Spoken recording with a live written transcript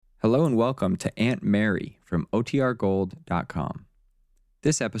Hello and welcome to Aunt Mary from OTRGold.com.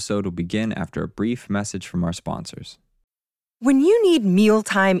 This episode will begin after a brief message from our sponsors. When you need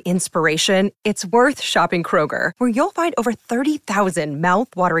mealtime inspiration, it's worth shopping Kroger, where you'll find over 30,000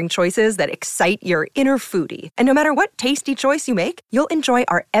 mouth-watering choices that excite your inner foodie. And no matter what tasty choice you make, you'll enjoy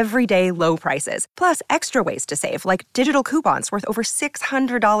our everyday low prices, plus extra ways to save, like digital coupons worth over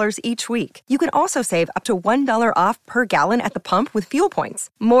 $600 each week. You can also save up to $1 off per gallon at the pump with fuel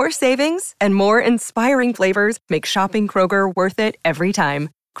points. More savings and more inspiring flavors make shopping Kroger worth it every time.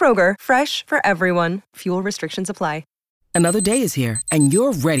 Kroger, fresh for everyone. Fuel restrictions apply. Another day is here, and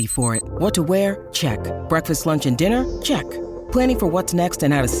you're ready for it. What to wear? Check. Breakfast, lunch, and dinner? Check. Planning for what's next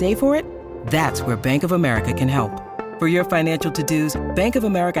and how to save for it? That's where Bank of America can help. For your financial to-dos, Bank of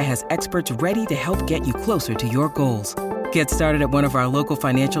America has experts ready to help get you closer to your goals. Get started at one of our local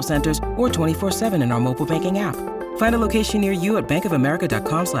financial centers or 24/7 in our mobile banking app. Find a location near you at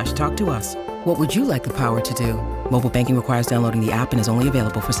bankofamerica.com/talktous. What would you like the power to do? Mobile banking requires downloading the app and is only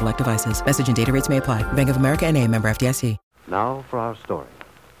available for select devices. Message and data rates may apply. Bank of America N.A., member FDIC. Now for our story.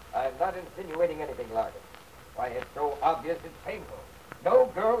 I'm not insinuating anything, Larkin. Why, it's so obvious it's painful. No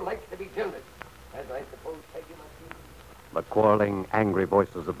girl likes to be jilted, as I suppose Peggy must be. The quarreling, angry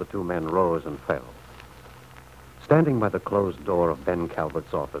voices of the two men rose and fell. Standing by the closed door of Ben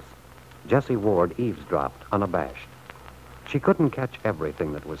Calvert's office, Jessie Ward eavesdropped, unabashed. She couldn't catch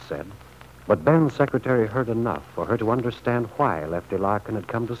everything that was said, but Ben's secretary heard enough for her to understand why Lefty Larkin had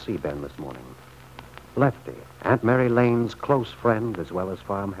come to see Ben this morning. Lefty, Aunt Mary Lane's close friend as well as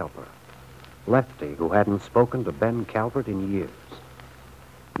farm helper. Lefty, who hadn't spoken to Ben Calvert in years.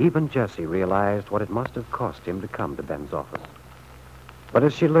 Even Jessie realized what it must have cost him to come to Ben's office. But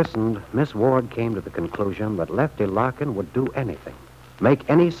as she listened, Miss Ward came to the conclusion that Lefty Larkin would do anything, make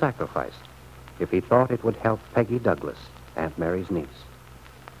any sacrifice, if he thought it would help Peggy Douglas, Aunt Mary's niece.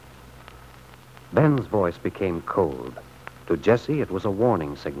 Ben's voice became cold. To Jessie, it was a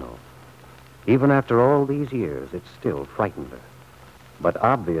warning signal. Even after all these years, it still frightened her. But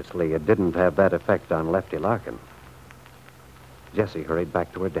obviously, it didn't have that effect on Lefty Larkin. Jessie hurried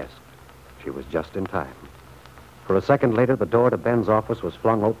back to her desk. She was just in time. For a second later, the door to Ben's office was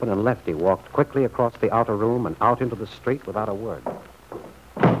flung open, and Lefty walked quickly across the outer room and out into the street without a word.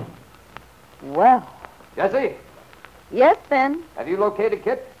 Well. Jessie, Yes, Ben. have you located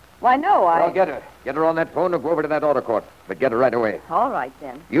Kitt? Why, no, Well, get her. Get her on that phone and go over to that auto court. But get her right away. All right,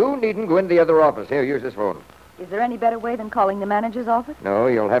 then. You needn't go in the other office. Here, use this phone. Is there any better way than calling the manager's office? No,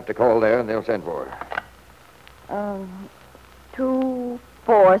 you'll have to call there and they'll send for her.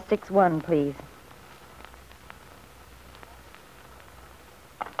 2461, please.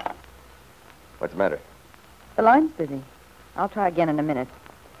 What's the matter? The line's busy. I'll try again in a minute.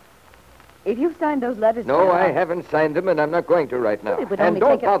 If you've signed those letters... No, Ben, I haven't signed them, and I'm not going to right now. Well, it would And only don't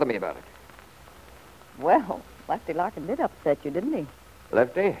take a- bother me about it. Well, Lefty Larkin did upset you, didn't he?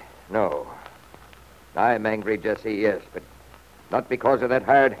 Lefty? No. I'm angry, Jessie, yes, but not because of that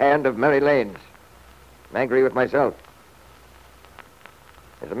hired hand of Mary Lane's. I'm angry with myself.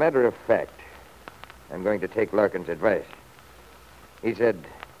 As a matter of fact, I'm going to take Larkin's advice. He said,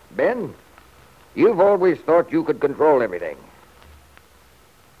 Ben, you've always thought you could control everything.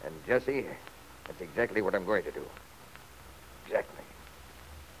 And, Jessie, that's exactly what I'm going to do. Exactly.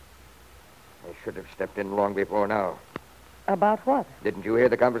 I should have stepped in long before now. About what? Didn't you hear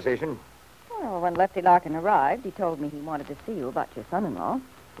the conversation? Well, when Lefty Larkin arrived, he told me he wanted to see you about your son-in-law.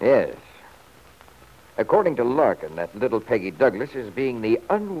 Yes. According to Larkin, that little Peggy Douglas is being the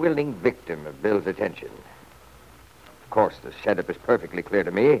unwilling victim of Bill's attention. Of course, the setup is perfectly clear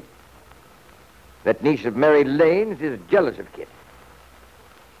to me. That niece of Mary Lane's is jealous of Kitt.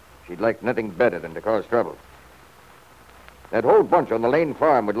 She'd like nothing better than to cause trouble. That whole bunch on the Lane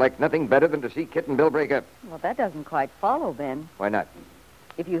farm would like nothing better than to see Kitt and Bill break up. Well, that doesn't quite follow, Ben. Why not?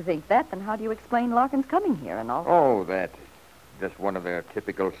 If you think that, then how do you explain Larkin's coming here and all? Oh, that's just one of their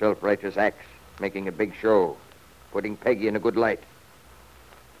typical self-righteous acts, making a big show, putting Peggy in a good light.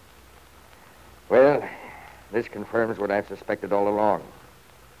 Well, this confirms what I've suspected all along.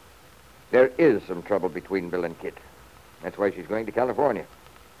 There is some trouble between Bill and Kitt. That's why she's going to California.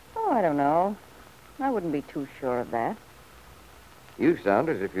 Oh, I don't know. I wouldn't be too sure of that. You sound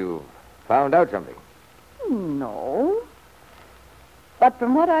as if you found out something. No. But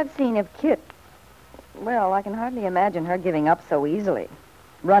from what I've seen of Kitt, well, I can hardly imagine her giving up so easily.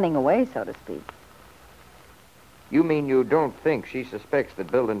 Running away, so to speak. You mean you don't think she suspects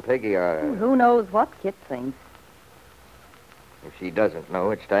that Bill and Peggy are... Who knows what Kitt thinks? If she doesn't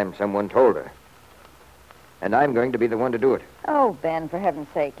know, it's time someone told her. And I'm going to be the one to do it. Oh, Ben, for heaven's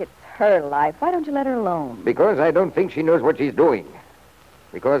sake, it's her life. Why don't you let her alone? Because I don't think she knows what she's doing.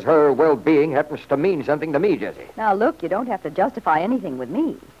 Because her well-being happens to mean something to me, Jessie. Now, look, you don't have to justify anything with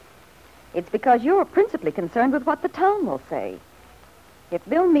me. It's because you're principally concerned with what the town will say. If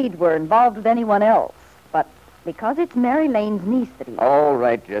Bill Meade were involved with anyone else, but because it's Mary Lane's niece that he... All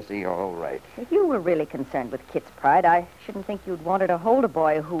right, Jessie, all right. If you were really concerned with Kitt's pride, I shouldn't think you'd want her to hold a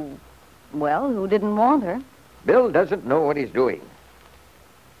boy who didn't want her. Bill doesn't know what he's doing.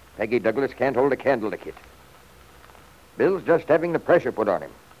 Peggy Douglas can't hold a candle to Kitt. Bill's just having the pressure put on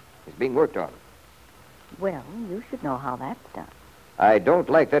him. He's being worked on. Well, you should know how that's done. I don't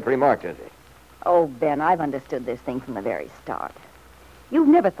like that remark, Jessie. Oh, Ben, I've understood this thing from the very start. You've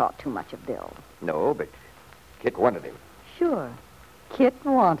never thought too much of Bill. No, but Kitt wanted him. Sure. Kitt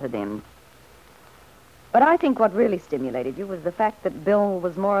wanted him. But I think what really stimulated you was the fact that Bill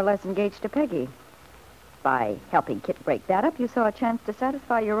was more or less engaged to Peggy. By helping Kitt break that up, you saw a chance to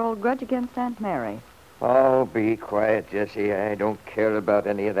satisfy your old grudge against Aunt Mary. Oh, be quiet, Jessie. I don't care about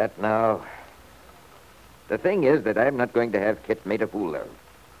any of that now. The thing is that I'm not going to have Kitt made a fool of.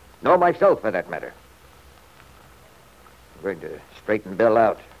 Nor myself, for that matter. I'm going to straighten Bill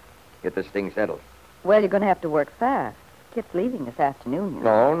out. Get this thing settled. Well, you're going to have to work fast. Kitt's leaving this afternoon, you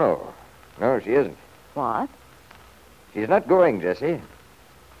know. No. No, she isn't. What? She's not going, Jessie.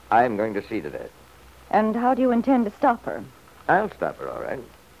 I'm going to see to that. And how do you intend to stop her? I'll stop her, all right.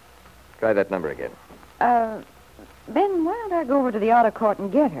 Try that number again. Ben, why don't I go over to the outer court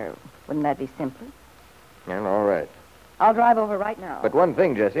and get her? Wouldn't that be simpler? Well, all right. I'll drive over right now. But one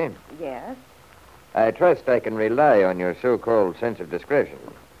thing, Jessie. Yes? I trust I can rely on your so-called sense of discretion.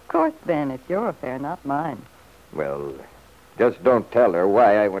 Of course, Ben. It's your affair, not mine. Well, just don't tell her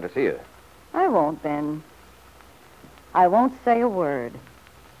why I want to see her. I won't, Ben. I won't say a word.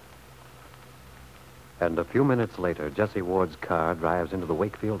 And a few minutes later, Jessie Ward's car drives into the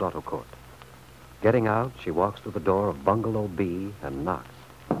Wakefield Auto Court. Getting out, she walks to the door of Bungalow B and knocks.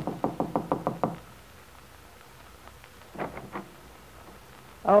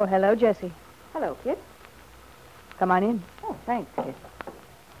 Oh, hello, Jessie. Hello, Kitt. Come on in. Oh, thanks, Kitt.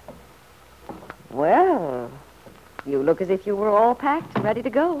 Well, you look as if you were all packed and ready to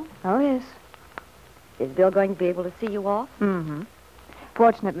go. Oh, yes. Is Bill going to be able to see you off? Mm-hmm.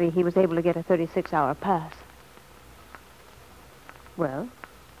 Fortunately, he was able to get a 36-hour pass. Well,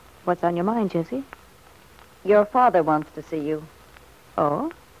 what's on your mind, Jessie? Your father wants to see you.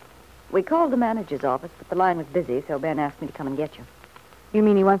 Oh? We called the manager's office, but the line was busy, so Ben asked me to come and get you. You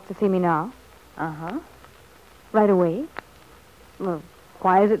mean he wants to see me now? Uh-huh. Right away? Well,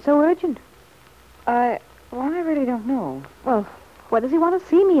 why is it so urgent? I really don't know. Well, what does he want to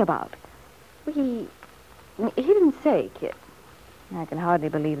see me about? He didn't say, Kitt. I can hardly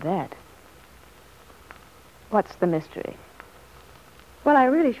believe that. What's the mystery? Well, I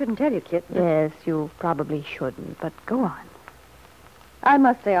really shouldn't tell you, Kitt. Yes, you probably shouldn't, but go on. I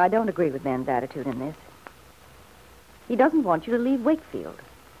must say I don't agree with Ben's attitude in this. He doesn't want you to leave Wakefield.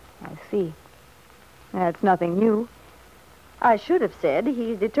 I see. That's nothing new. I should have said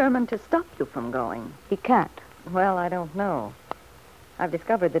he's determined to stop you from going. He can't. Well, I don't know. I've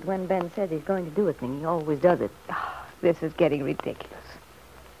discovered that when Ben says he's going to do a thing, he always does it. This is getting ridiculous.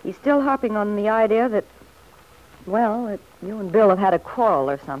 He's still harping on the idea that you and Bill have had a quarrel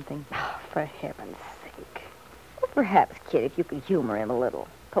or something. For heaven's sake. Well, perhaps, Kitt, if you could humor him a little.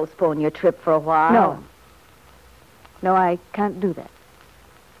 Postpone your trip for a while. No. No, I can't do that.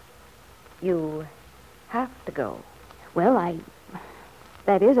 You have to go. Well,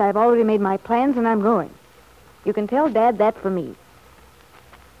 I've already made my plans and I'm going. You can tell Dad that for me.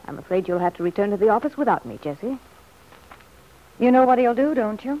 I'm afraid you'll have to return to the office without me, Jessie. You know what he'll do,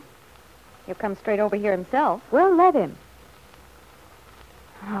 don't you? He'll come straight over here himself. Well, let him.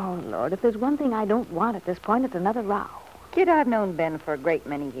 Oh, Lord, if there's one thing I don't want at this point, it's another row. Kid, I've known Ben for a great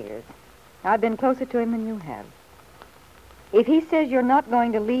many years. I've been closer to him than you have. If he says you're not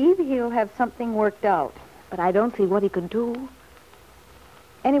going to leave, he'll have something worked out. But I don't see what he could do.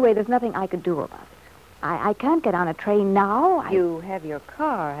 Anyway, there's nothing I could do about it. I can't get on a train now. You have your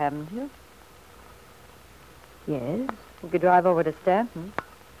car, haven't you? Yes. You could drive over to Stanton.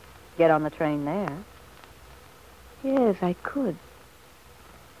 Get on the train there. Yes, I could.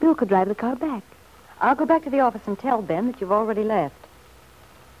 Bill could drive the car back. I'll go back to the office and tell Ben that you've already left.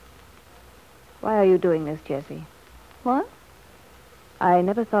 Why are you doing this, Jessie? What? I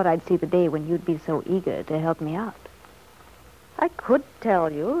never thought I'd see the day when you'd be so eager to help me out. I could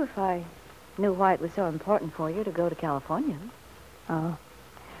tell you if I knew why it was so important for you to go to California. Oh.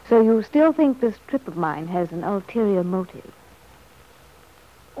 So you still think this trip of mine has an ulterior motive?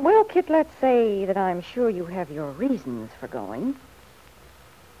 Well, Kit, let's say that I'm sure you have your reasons for going.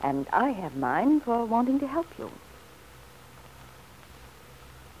 And I have mine for wanting to help you.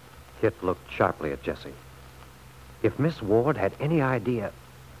 Kitt looked sharply at Jessie. If Miss Ward had any idea...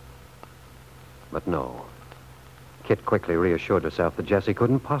 But no. Kitt quickly reassured herself that Jessie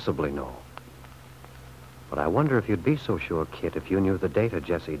couldn't possibly know. But I wonder if you'd be so sure, Kitt, if you knew the data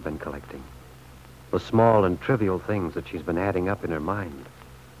Jessie'd been collecting. The small and trivial things that she's been adding up in her mind.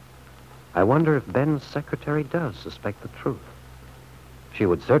 I wonder if Ben's secretary does suspect the truth. She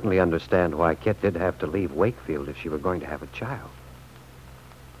would certainly understand why Kitt did have to leave Wakefield if she were going to have a child.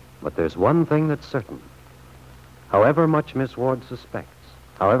 But there's one thing that's certain. However much Miss Ward suspects,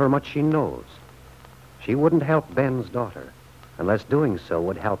 however much she knows, she wouldn't help Ben's daughter unless doing so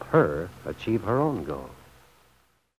would help her achieve her own goal.